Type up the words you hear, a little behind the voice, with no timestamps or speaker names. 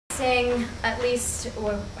sing at least,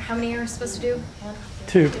 or how many are we supposed to do? One,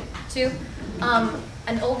 two. Two.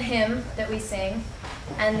 An old hymn that we sing,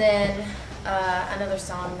 and then another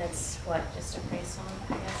song that's what, just a praise song,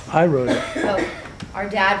 I guess. I wrote it. Oh, our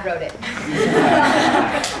dad wrote it.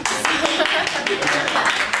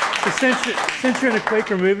 Since you're in a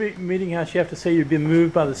Quaker meeting house, you have to say you've been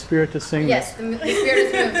moved by the Spirit to sing. Yes, the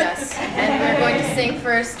Spirit has moved us, and we're going to sing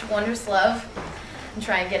first "Wondrous Love" and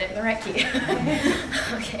try and get it in the right key.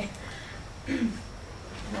 Okay.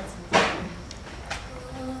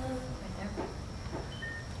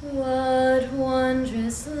 What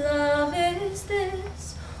wondrous love is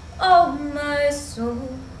this, oh my soul,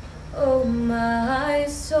 oh my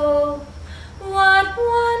soul. What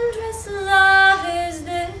wondrous love is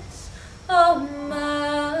this, oh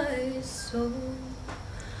my soul.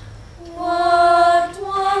 What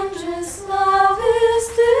wondrous love is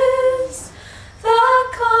this,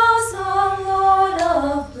 that caused the Lord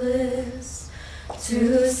of bliss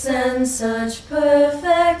to send such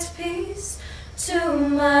perfect peace to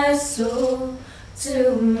my soul,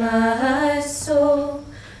 to my soul,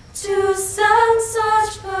 to send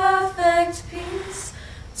such perfect peace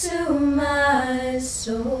to my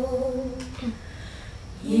soul.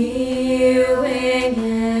 Ye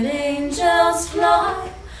winged angels fly,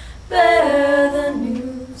 bear the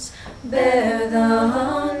news, bear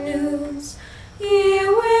the news. Ye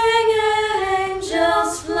winged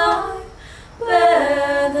angels fly,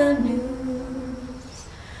 bear the news.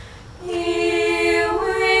 Ye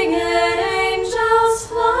winged angels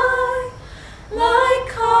fly, like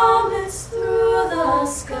comets through the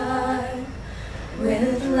sky,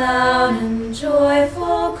 with loud and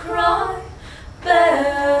joyful cry,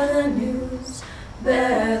 bear the news,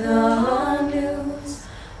 bear the news.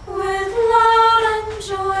 With loud and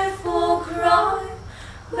joyful cry,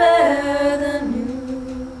 bear the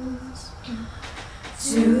news.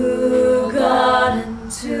 To God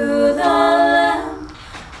and to the Lamb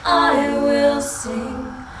I will sing,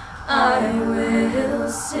 I will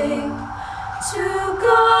sing. To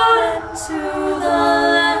God and to the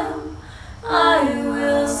Lamb I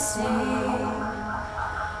will sing.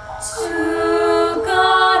 To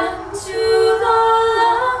God and to the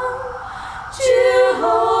Lamb,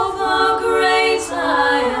 Jehovah great I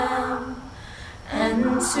am, and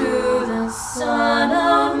to the Son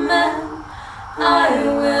of Man I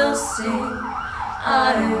will sing, I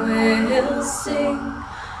will sing.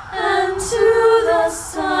 And to the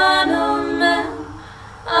Son of Man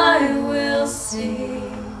I will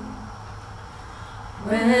sing.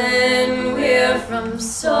 When we're from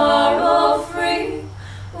sorrow free,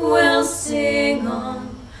 we'll sing on,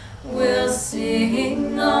 we'll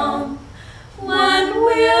sing on. When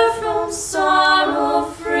we're from sorrow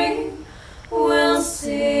free, we'll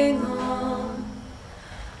sing on.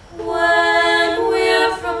 When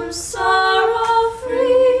we're from sorrow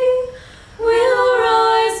free, we'll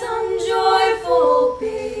rise and joyful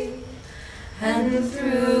be, and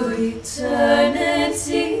through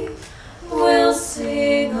eternity we'll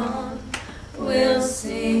sing on, we'll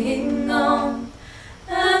sing on.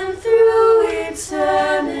 And through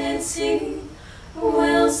eternity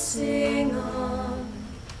we'll sing on.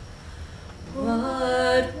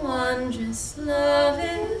 What wondrous love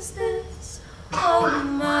is this, oh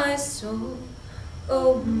my soul,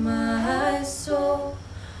 oh my soul.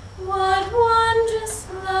 What wondrous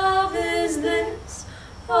love is this,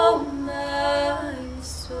 oh my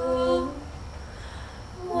soul.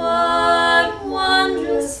 What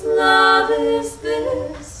wondrous love is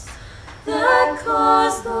this, that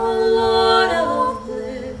caused the Lord of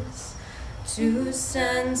bliss to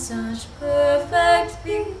send such perfect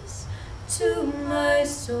peace to my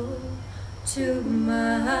soul, to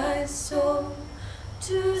my soul.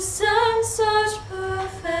 To send such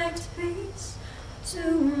perfect peace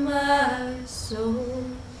to my soul.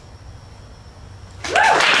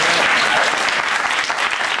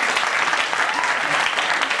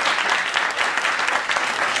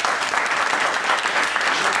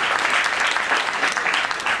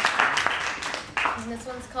 And this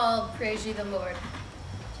one's called Praise Ye the Lord.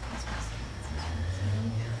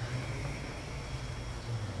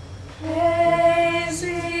 Praise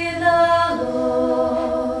ye the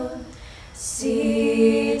Lord,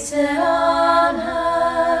 seated on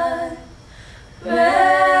high.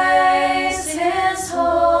 Praise his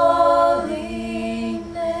holy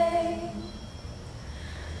name.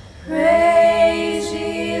 Praise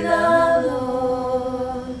ye the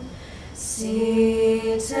Lord,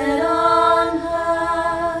 seated on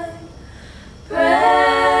high.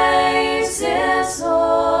 Praise his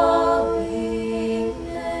holy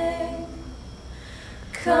name.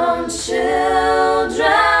 Come,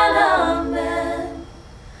 children of men,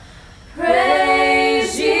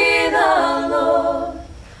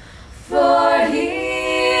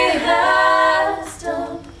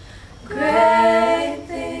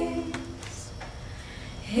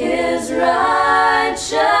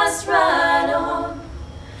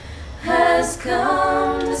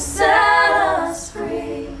 come to set us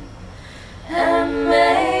free and make